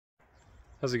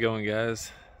How's it going,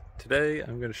 guys? Today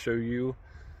I'm going to show you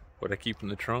what I keep in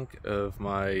the trunk of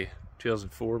my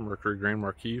 2004 Mercury Grand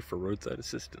Marquis for Roadside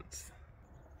Assistance.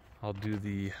 I'll do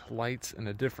the lights in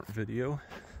a different video.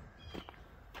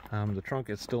 The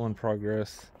trunk is still in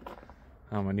progress.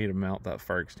 I need to mount that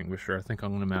fire extinguisher. I think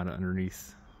I'm going to mount it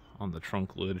underneath on the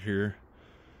trunk lid here.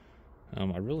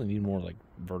 I really need more like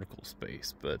vertical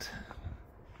space, but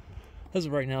as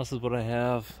of right now, this is what I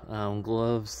have.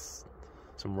 Gloves,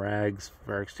 some rags,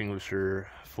 fire extinguisher,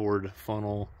 Ford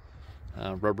funnel,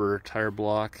 rubber tire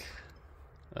block,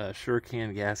 sure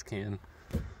can, gas can.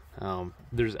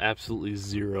 There's absolutely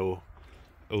zero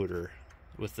odor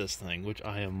with this thing, which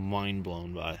I am mind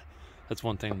blown by. That's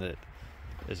one thing that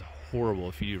is horrible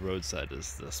if you do roadside,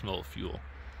 is the smell of fuel.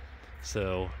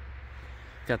 So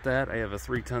got that. I have a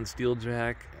 3-ton steel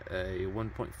jack, a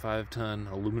 1.5-ton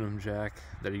aluminum jack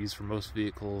that I use for most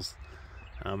vehicles.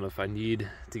 If I need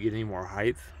to get any more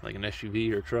height, like an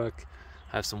SUV or truck,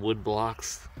 I have some wood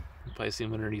blocks. You probably see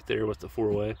them underneath there with the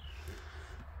 4-way.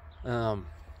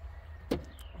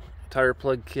 Tire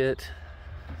plug kit.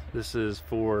 This is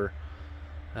for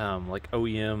like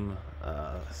OEM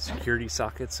security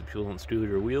sockets if you don't steal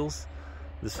your wheels.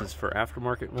 This is for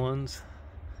aftermarket ones.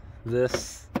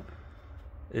 This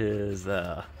is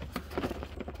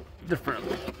different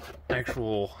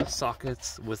actual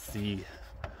sockets with the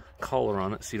collar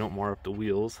on it so you don't mar up the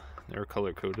wheels. They're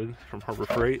color coded from Harbor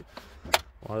Freight.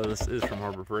 A lot of this is from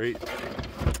Harbor Freight.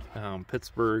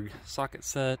 Pittsburgh socket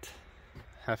set,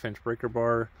 1/2-inch breaker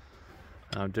bar,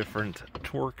 different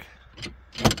torque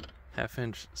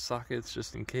 1/2-inch sockets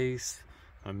just in case.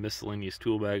 My miscellaneous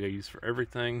tool bag I use for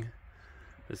everything.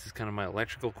 This is kind of my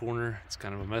electrical corner. It's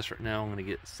kind of a mess right now. I'm going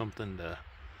to get something to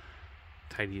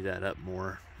tidy that up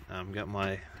more. Got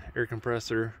my air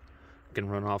compressor. Can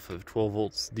run off of 12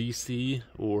 volts DC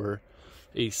or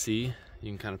AC. You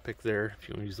can kind of pick there if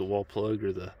you want to use the wall plug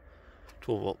or the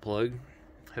 12 volt plug.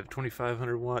 I have a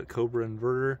 2500 watt Cobra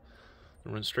inverter.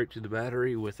 It runs straight to the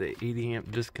battery with a 80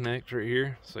 amp disconnect right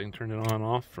here, so I can turn it on and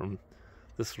off from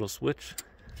this little switch.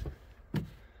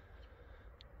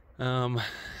 Got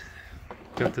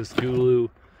this Gulu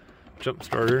jump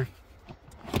starter.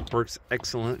 Works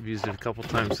excellent. I've used it a couple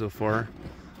times so far.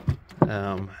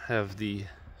 Have the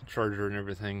charger and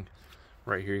everything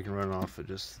right here. You can run it off of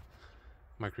just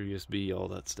micro USB, all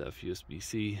that stuff,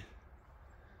 USB-C.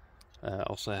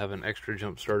 Also have an extra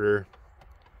jump starter.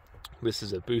 This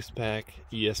is a boost pack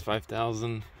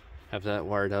ES5000. Have that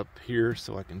wired up here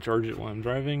so I can charge it while I'm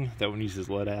driving. That one uses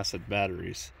lead acid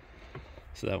batteries,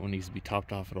 so that one needs to be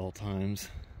topped off at all times.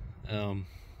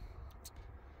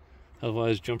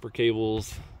 Otherwise, jumper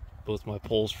cables, both my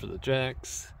poles for the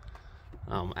jacks,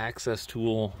 access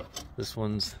tool. This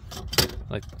one's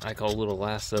like I call a little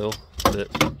lasso that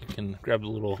you can grab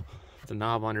the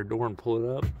knob on your door and pull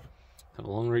it up. Have a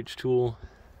long reach tool.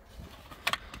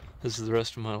 This is the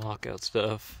rest of my lockout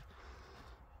stuff.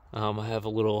 I have a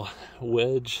little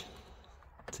wedge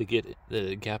to get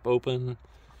the gap open,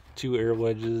 2 air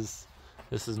wedges.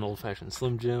 This is an old-fashioned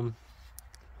Slim Jim.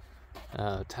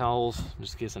 Towels,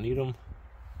 just in case I need them.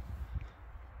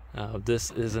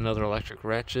 This is another electric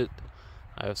ratchet.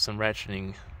 I have some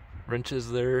ratcheting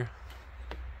wrenches there.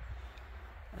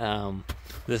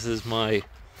 This is my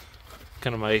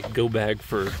kind of my go bag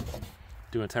for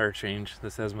doing a tire change.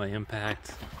 This has my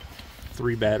impact,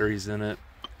 3 batteries in it,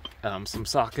 some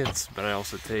sockets, but I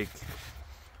also take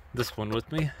this one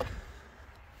with me,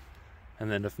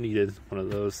 and then if needed, one of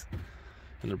those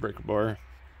in the breaker bar.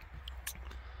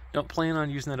 Don't plan on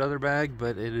using that other bag,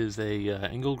 but it is a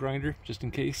angle grinder just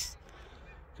in case,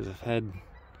 because I've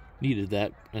needed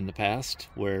that in the past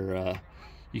where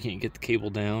you can't get the cable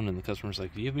down and the customer's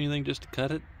like, do you have anything just to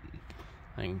cut it?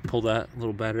 I can pull that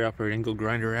little battery operated angle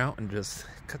grinder out and just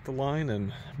cut the line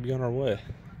and be on our way.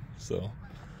 So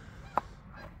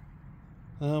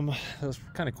that was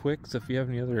kind of quick, so if you have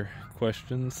any other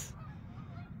questions,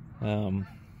 leave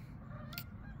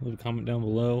a comment down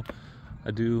below.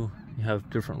 I do have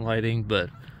different lighting, but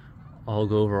I'll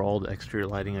go over all the exterior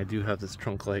lighting. I do have this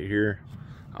trunk light here.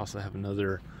 I also have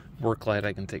another work light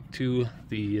I can take to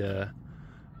the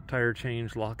tire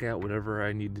change, lockout, whatever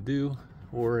I need to do,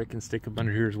 or it can stick up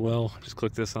under here as well. Just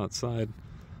click this on its side.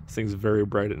 This thing's very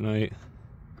bright at night.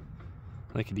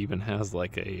 I think it even has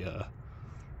like a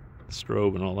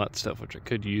strobe and all that stuff, which I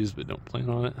could use but don't plan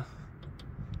on it.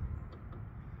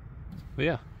 But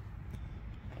yeah,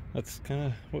 that's kind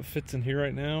of what fits in here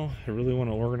right now. I really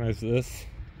want to organize this.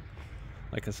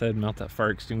 Like I said, mount that fire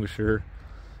extinguisher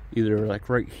either like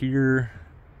right here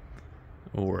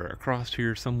or across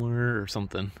here somewhere or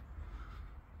something.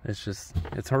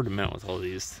 It's hard to mount with all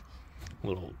these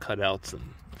little cutouts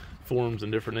and forms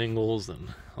and different angles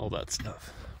and all that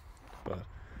stuff. But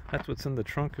that's what's in the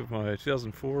trunk of my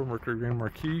 2004 Mercury Grand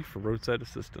Marquis for Roadside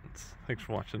Assistance. Thanks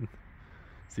for watching.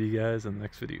 See you guys in the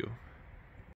next video.